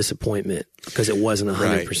mindset of disappointment because it wasn't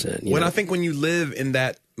 100%. I think when you live in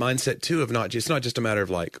that mindset too, it's not just a matter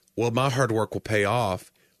of like, well, my hard work will pay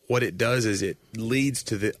off. What it does is it leads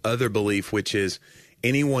to the other belief, which is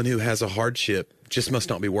anyone who has a hardship just must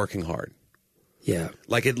not be working hard. Yeah.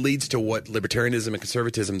 Like it leads to what libertarianism and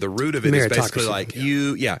conservatism, the root of it is basically like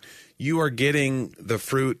you are getting the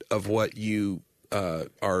fruit of what you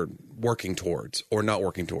are working towards or not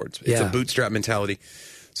working towards. It's a bootstrap mentality.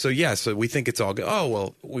 So we think it's all good. Oh,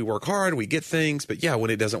 well, we work hard, we get things, but when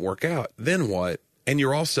it doesn't work out, then what? And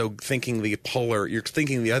you're also thinking you're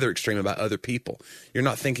thinking the other extreme about other people. You're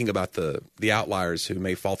not thinking about the outliers who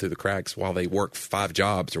may fall through the cracks while they work 5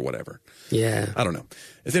 jobs or whatever. Yeah. I don't know.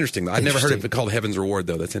 It's interesting. I've never heard of it called Heaven's Reward,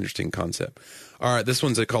 though. That's an interesting concept. All right, this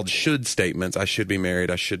one's called should statements. I should be married,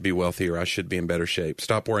 I should be wealthy, or I should be in better shape.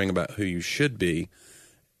 Stop worrying about who you should be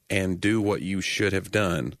and do what you should have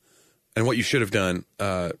done. And what you should have done,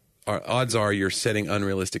 odds are you're setting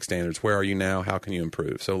unrealistic standards. Where are you now? How can you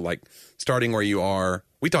improve? So, like, starting where you are.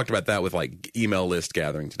 We talked about that with, like, email list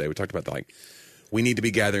gathering today. We talked about, like, we need to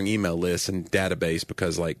be gathering email lists and database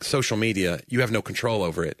because, like, social media, you have no control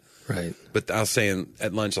over it. Right. But I was saying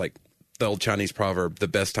at lunch, like, the old Chinese proverb, the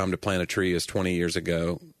best time to plant a tree is 20 years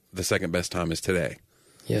ago. The second best time is today.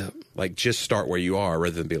 Yeah. Like, just start where you are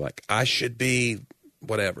rather than be like, I should be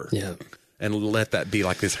whatever. Yeah. And let that be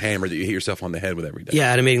like this hammer that you hit yourself on the head with every day. Yeah, I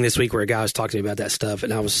had a meeting this week where a guy was talking to me about that stuff,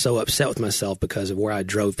 and I was so upset with myself because of where I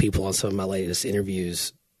drove people on some of my latest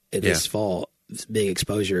interviews this fall. It's big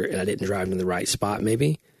exposure, and I didn't drive them in the right spot,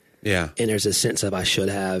 maybe. Yeah. And there's a sense of I should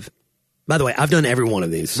have. By the way, I've done every one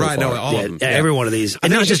of these. So right, far. no, all of them. Yeah. Every one of these. I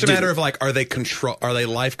think it's just a matter of like, are they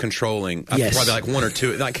life controlling? Yes. Probably like one or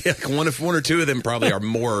two. Like one or two of them probably are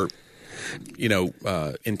more,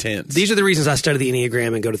 intense. These are the reasons I study the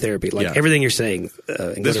Enneagram and go to therapy. Like everything you're saying.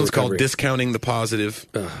 This was called discounting the positive.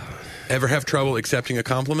 Ever have trouble accepting a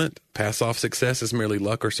compliment? Pass off success as merely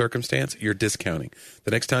luck or circumstance? You're discounting.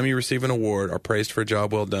 The next time you receive an award, are praised for a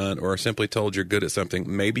job well done, or are simply told you're good at something,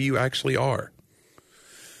 maybe you actually are.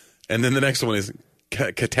 And then the next one is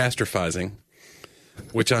catastrophizing,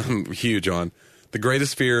 which I'm huge on. The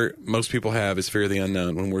greatest fear most people have is fear of the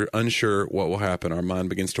unknown. When we're unsure what will happen, our mind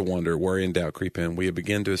begins to wander, worry and doubt creep in. We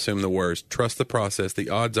begin to assume the worst. Trust the process. The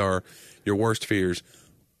odds are your worst fears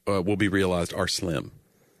will be realized are slim.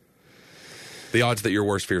 The odds that your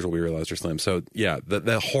worst fears will be realized are slim. So, yeah,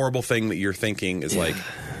 the horrible thing that you're thinking is like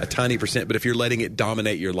a tiny percent. But if you're letting it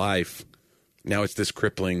dominate your life, now it's this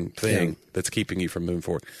crippling thing that's keeping you from moving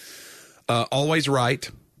forward. Always right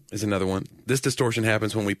is another one. This distortion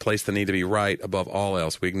happens when we place the need to be right above all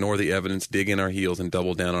else. We ignore the evidence, dig in our heels, and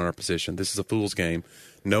double down on our position. This is a fool's game.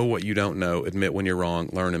 Know what you don't know. Admit when you're wrong.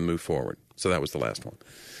 Learn and move forward. So that was the last one.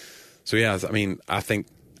 So, yeah, I mean, I think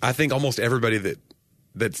almost everybody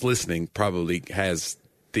that's listening probably has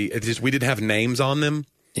it's just we didn't have names on them.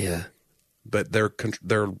 Yeah. But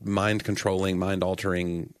they're mind controlling, mind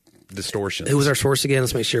altering distortions. Who was our source again?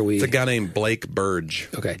 Let's make sure It's a guy named Blake Burge.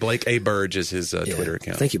 Okay. Blake A. Burge is his Twitter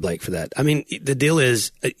account. Thank you, Blake, for that. I mean, the deal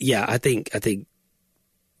is, I think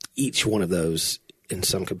each one of those in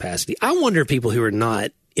some capacity. I wonder if people who are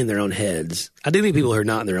not in their own heads. I do mean people who are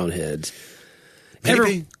not in their own heads.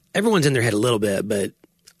 Everyone's in their head a little bit, but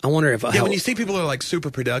I wonder if when you see people who are like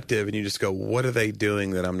super productive and you just go, what are they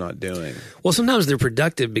doing that I'm not doing? Well, sometimes they're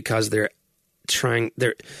productive because they're trying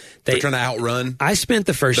to outrun. I spent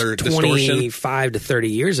the first 25 to 30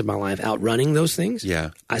 years of my life outrunning those things.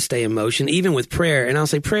 Yeah. I stay in motion, even with prayer. And I'll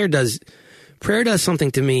say prayer does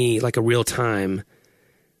something to me like a real time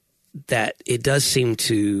that it does seem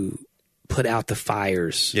to put out the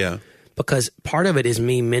fires. Yeah. Because part of it is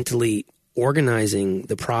me mentally organizing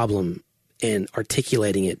the problem and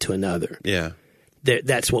articulating it to another. Yeah.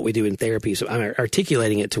 That's what we do in therapy. So I'm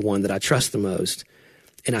articulating it to one that I trust the most,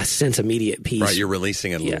 and I sense immediate peace. Right, you're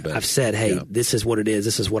releasing it a little bit. I've said, hey, this is what it is.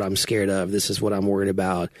 This is what I'm scared of. This is what I'm worried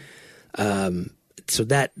about. So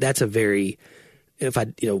that's a very,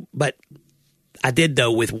 but I did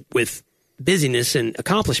though with busyness and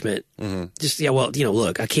accomplishment. Mm-hmm. Just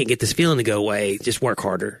look, I can't get this feeling to go away. Just work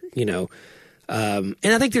harder, And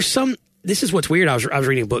I think there's some. This is what's weird. I was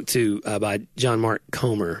reading a book too by John Mark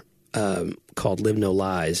Comer called "Live No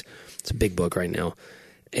Lies." It's a big book right now,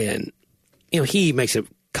 and he makes a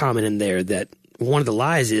comment in there that one of the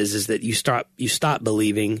lies is that you stop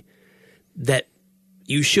believing that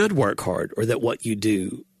you should work hard or that what you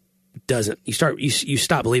do doesn't. You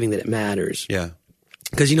stop believing that it matters. Yeah,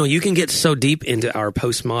 because you can get so deep into our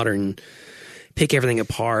postmodern, pick everything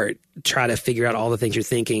apart, try to figure out all the things you're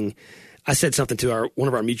thinking. I said something to one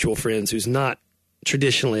of our mutual friends who's not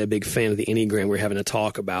traditionally a big fan of the Enneagram. We're having a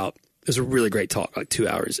talk about. It was a really great talk, like 2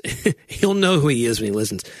 hours. He'll know who he is when he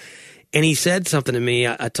listens. And he said something to me.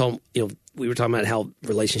 I told we were talking about how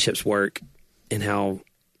relationships work and how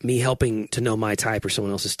me helping to know my type or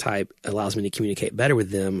someone else's type allows me to communicate better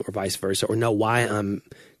with them or vice versa, or know why I'm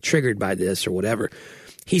triggered by this or whatever.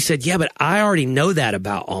 He said, yeah, but I already know that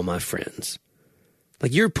about all my friends.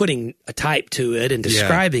 Like you're putting a type to it and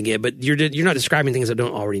describing it, but you're not describing things I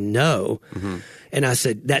don't already know. Mm-hmm. And I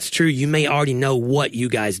said, that's true. You may already know what you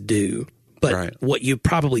guys do, but what you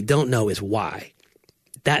probably don't know is why.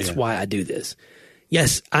 That's why I do this.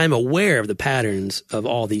 Yes, I'm aware of the patterns of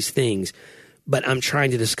all these things, but I'm trying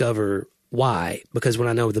to discover why, because when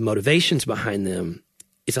I know the motivations behind them,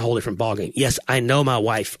 it's a whole different ballgame. Yes, I know my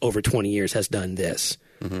wife over 20 years has done this,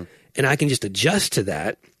 and I can just adjust to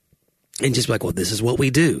that. And just be like, well, this is what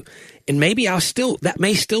we do. And maybe that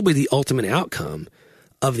may still be the ultimate outcome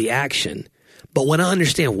of the action. But when I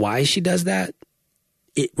understand why she does that,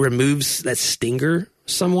 it removes that stinger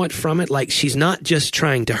somewhat from it. Like she's not just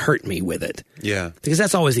trying to hurt me with it. Yeah. Because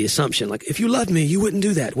that's always the assumption. Like, if you loved me, you wouldn't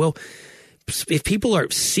do that. Well, if people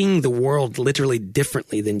are seeing the world literally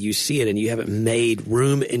differently than you see it, and you haven't made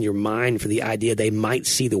room in your mind for the idea they might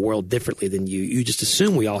see the world differently than you just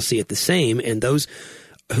assume we all see it the same. And those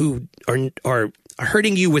who are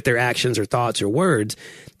hurting you with their actions or thoughts or words,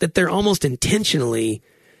 that they're almost intentionally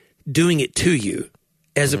doing it to you.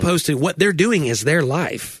 as opposed to what they're doing is their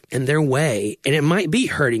life and their way, and it might be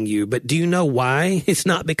hurting you, but do you know why? It's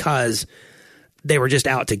not because they were just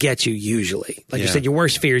out to get you usually. Like you said, your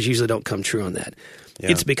worst fears usually don't come true on that.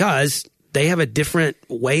 Yeah. It's because they have a different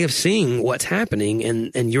way of seeing what's happening,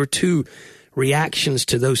 and your two reactions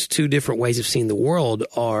to those two different ways of seeing the world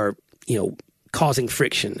are, causing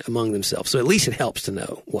friction among themselves. So at least it helps to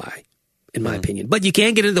know why, in my opinion. But you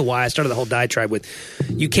can't get into the why. I started the whole diatribe with,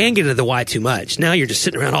 you can get into the why too much. Now you're just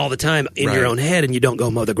sitting around all the time in your own head, and you don't go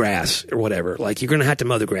mow the grass or whatever. Like, you're going to have to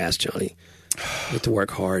mow the grass, Johnny. You have to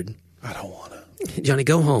work hard. I don't want to. Johnny,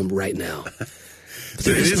 go home right now. So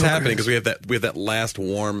it is happening because we have that last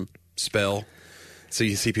warm spell. So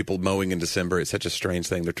you see people mowing in December. It's such a strange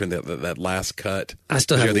thing. They're trying that last cut. I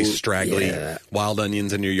still have these straggly wild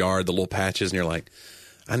onions in your yard, the little patches, and you're like,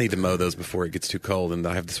 I need to mow those before it gets too cold. And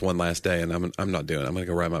I have this one last day, and I'm not doing it. I'm going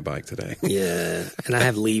to go ride my bike today. Yeah, and I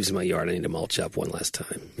have leaves in my yard. I need to mulch up one last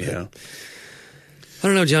time. Yeah. I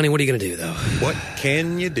don't know, Johnny. What are you going to do, though? What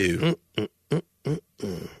can you do?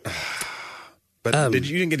 But you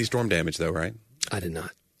didn't get any storm damage, though, right? I did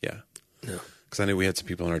not. Yeah. No. Because I knew we had some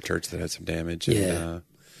people in our church that had some damage.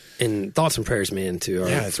 And thoughts and prayers, man, to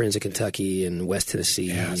our friends in Kentucky and West Tennessee.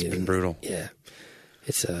 Yeah, it's been brutal. Yeah.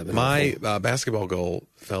 It's been my basketball goal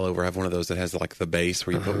fell over. I have one of those that has like the base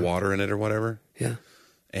where you put water in it or whatever. Yeah.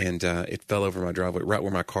 And it fell over my driveway, right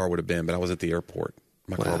where my car would have been, but I was at the airport.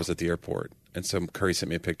 My car was at the airport. And so Curry sent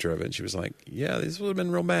me a picture of it, and she was like, yeah, this would have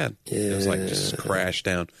been real bad. Yeah. It was like just crashed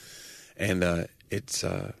down. And it's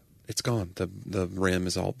gone. The rim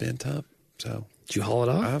is all bent up. So did you haul it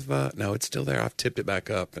off? No, it's still there. I've tipped it back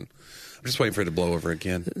up, and I'm just waiting for it to blow over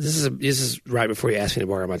again. This is right before you asked me to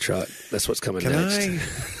borrow my truck. That's what's coming next.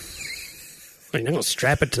 I'm going to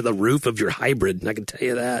strap it to the roof of your hybrid, and I can tell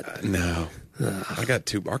you that. No. I got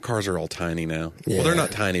two. Our cars are all tiny now. Yeah. Well, they're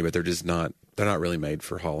not tiny, but they're just not. They're not really made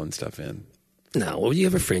for hauling stuff in. No. Well, you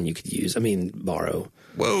have a friend you could use. I mean, borrow.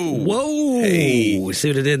 Whoa. Hey. See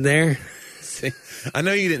what I did there? See, I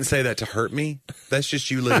know you didn't say that to hurt me. That's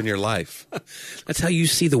just you living your life. That's how you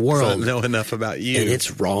see the world. I don't know enough about you. And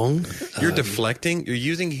it's wrong. You're deflecting. You're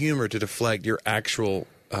using humor to deflect your actual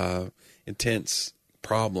intense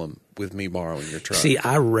problem with me borrowing your truck. See,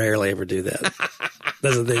 I rarely ever do that.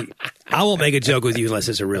 That's the thing. I won't make a joke with you unless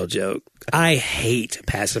it's a real joke. I hate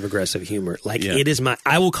passive aggressive humor. Like it is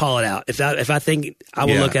I will call it out. If I think I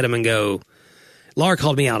will look at him and go, Laura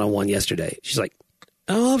called me out on one yesterday. She's like,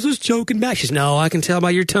 oh, I was just joking back. She's no, I can tell by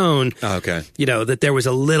your tone. Oh, okay. That there was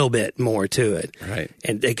a little bit more to it. Right.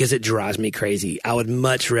 And because it drives me crazy. I would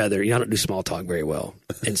much rather, I don't do small talk very well.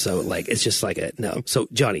 And so it's just like no. So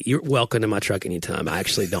Johnny, you're welcome to my truck anytime. I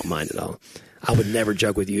actually don't mind at all. I would never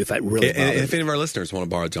joke with you if I really bothered. And if any of our listeners want to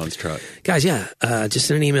borrow John's truck. Guys, just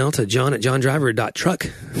send an email to john@johndriver.truck.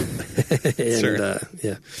 Sure.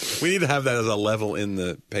 We need to have that as a level in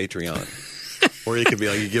the Patreon. Or it could be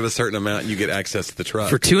like you give a certain amount and you get access to the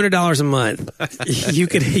truck. For $200 a month,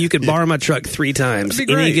 you could borrow my truck 3 times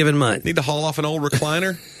any given month. Need to haul off an old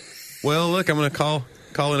recliner? Well, look, I'm going to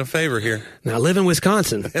call in a favor here. Now, I live in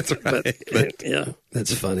Wisconsin. That's right. Yeah,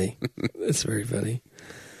 that's funny. That's very funny.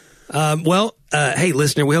 Hey,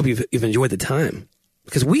 listener, we hope you've enjoyed the time.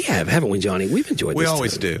 Because we have, haven't we, Johnny? We've enjoyed this time. We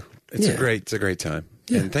always do. It's a great time.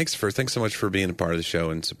 Yeah. And thanks so much for being a part of the show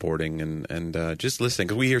and supporting and just listening,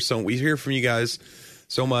 because we hear from you guys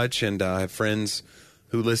so much, and I have friends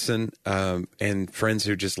who listen and friends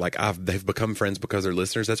who just they've become friends because they're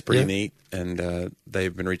listeners. That's pretty neat, and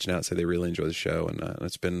they've been reaching out and say they really enjoy the show, and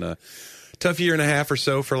it's been a tough year and a half or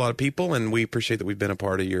so for a lot of people, and we appreciate that we've been a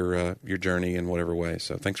part of your journey in whatever way.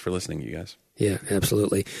 So thanks for listening, you guys. Yeah,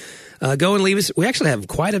 absolutely. Go and leave us. We actually have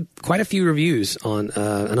quite a few reviews on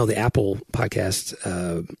I know the Apple Podcast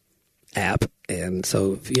app, and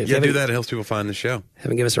so if you do that. It helps people find the show.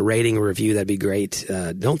 Have give us a rating or review. That'd be great.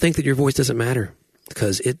 Don't think that your voice doesn't matter,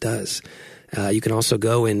 because it does. You can also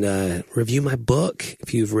go and review my book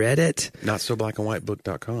if you've read it.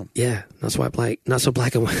 NotSoBlackAndWhiteBook.com. Yeah, not so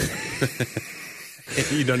black and white.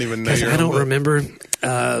 You don't even know. I don't remember.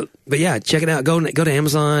 But yeah, check it out. Go to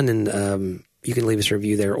Amazon, and you can leave us a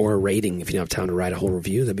review there, or a rating if you don't have time to write a whole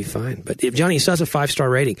review. That'd be fine. But if Johnny still has a 5-star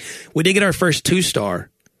rating, we did get our first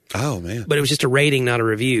 2-star. Oh man! But it was just a rating, not a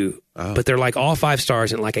review. Oh. But they're like all 5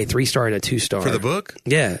 stars and like a 3-star and a 2-star for the book.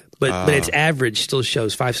 Yeah, but its average still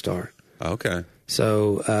shows 5-star. Okay.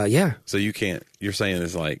 So yeah. So you can't. You're saying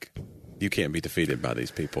is like you can't be defeated by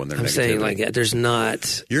these people and their. I'm saying like there's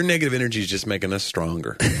not. Your negative energy is just making us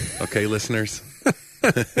stronger. Okay, listeners.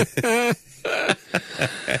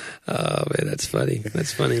 Oh man, that's funny.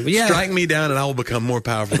 That's funny. But yeah, strike me down and I will become more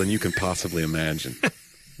powerful than you can possibly imagine.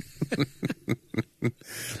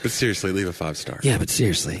 But seriously, leave a 5-star. Yeah, but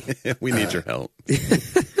seriously. We need your help.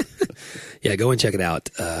 Yeah, go and check it out.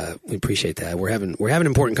 We appreciate that. We're having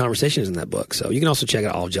important conversations in that book. So you can also check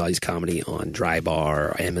out All Jolly's comedy on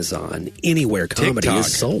Drybar, Amazon, anywhere comedy TikTok.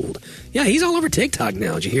 is sold. Yeah, he's all over TikTok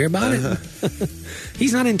now. Did you hear about it?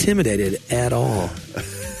 He's not intimidated at all.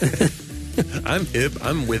 I'm hip.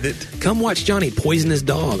 I'm with it. Come watch Johnny poison his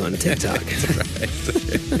dog on TikTok.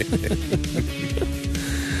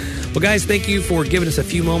 Well, guys, thank you for giving us a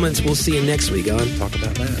few moments. We'll see you next week on Talk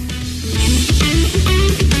about that.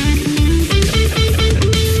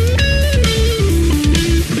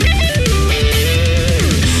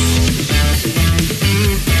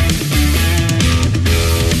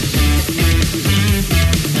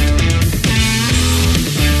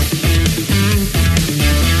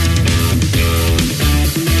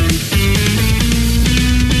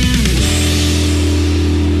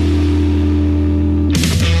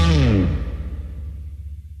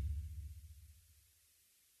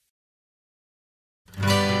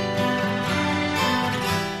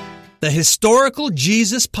 The Historical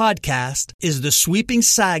Jesus Podcast is the sweeping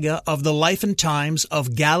saga of the life and times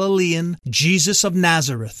of Galilean Jesus of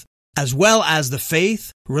Nazareth, as well as the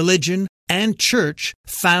faith, religion, and church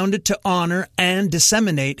founded to honor and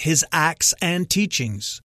disseminate his acts and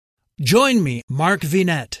teachings. Join me, Mark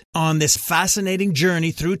Vinette, on this fascinating journey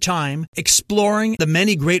through time, exploring the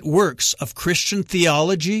many great works of Christian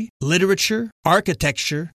theology, literature,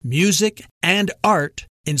 architecture, music, and art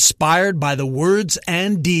inspired by the words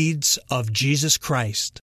and deeds of Jesus Christ.